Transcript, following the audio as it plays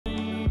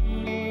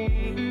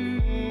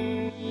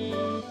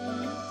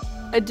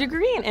A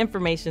degree in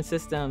information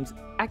systems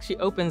actually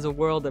opens a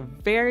world of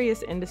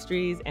various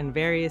industries and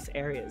various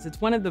areas.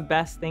 It's one of the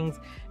best things,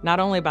 not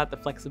only about the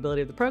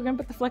flexibility of the program,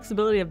 but the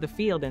flexibility of the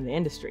field and the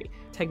industry.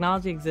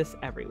 Technology exists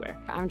everywhere.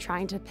 I'm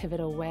trying to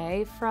pivot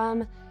away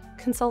from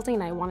consulting.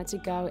 I wanted to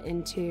go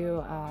into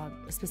a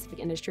specific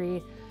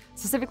industry,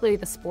 specifically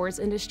the sports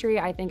industry.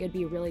 I think it'd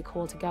be really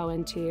cool to go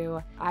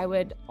into. I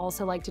would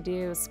also like to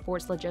do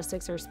sports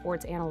logistics or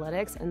sports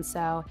analytics, and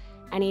so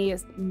any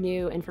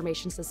new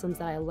information systems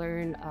that I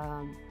learn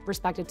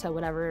respective to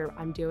whatever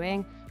I'm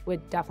doing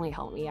would definitely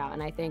help me out.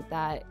 And I think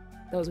that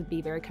those would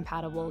be very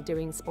compatible,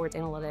 doing sports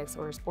analytics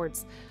or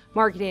sports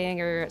marketing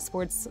or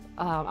sports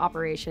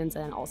operations,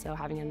 and also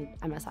having an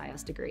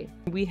MSIS degree.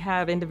 We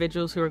have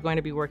individuals who are going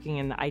to be working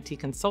in the IT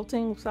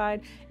consulting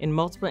side in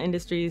multiple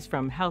industries,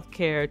 from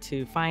healthcare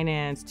to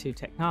finance to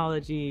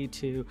technology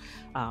to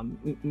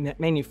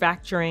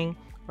manufacturing,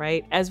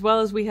 right? As well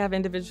as we have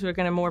individuals who are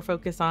going to more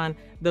focus on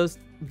those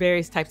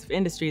various types of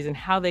industries and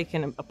how they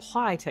can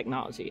apply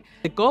technology.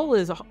 The goal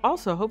is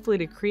also hopefully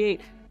to create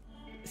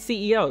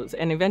CEOs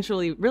and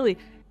eventually really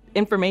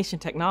information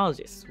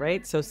technologists,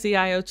 right? So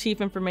CIO,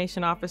 Chief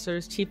Information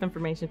Officers, Chief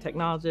Information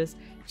Technologists,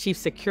 Chief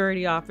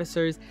Security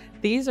Officers.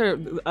 These are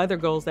other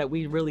goals that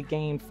we really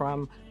gain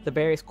from the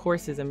various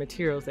courses and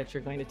materials that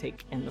you're going to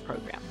take in the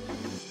program.